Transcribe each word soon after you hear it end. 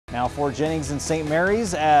Now for Jennings and St.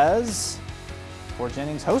 Mary's, as Fort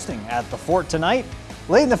Jennings hosting at the Fort tonight.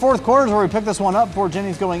 Late in the fourth quarter is where we pick this one up. Fort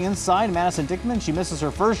Jennings going inside. Madison Dickman, she misses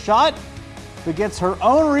her first shot, but gets her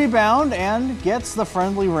own rebound and gets the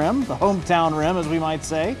friendly rim, the hometown rim as we might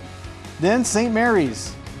say. Then St.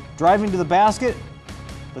 Mary's driving to the basket,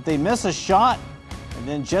 but they miss a shot. And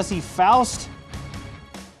then Jesse Faust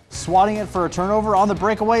swatting it for a turnover on the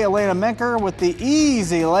breakaway. Elena Menker with the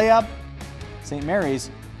easy layup. St.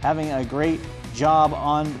 Mary's having a great job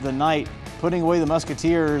on the night, putting away the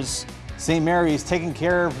Musketeers. St. Mary's taking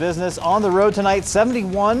care of business on the road tonight,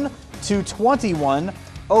 71-21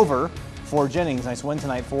 over Fort Jennings. Nice win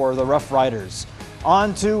tonight for the Rough Riders.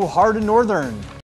 On to Hardin Northern.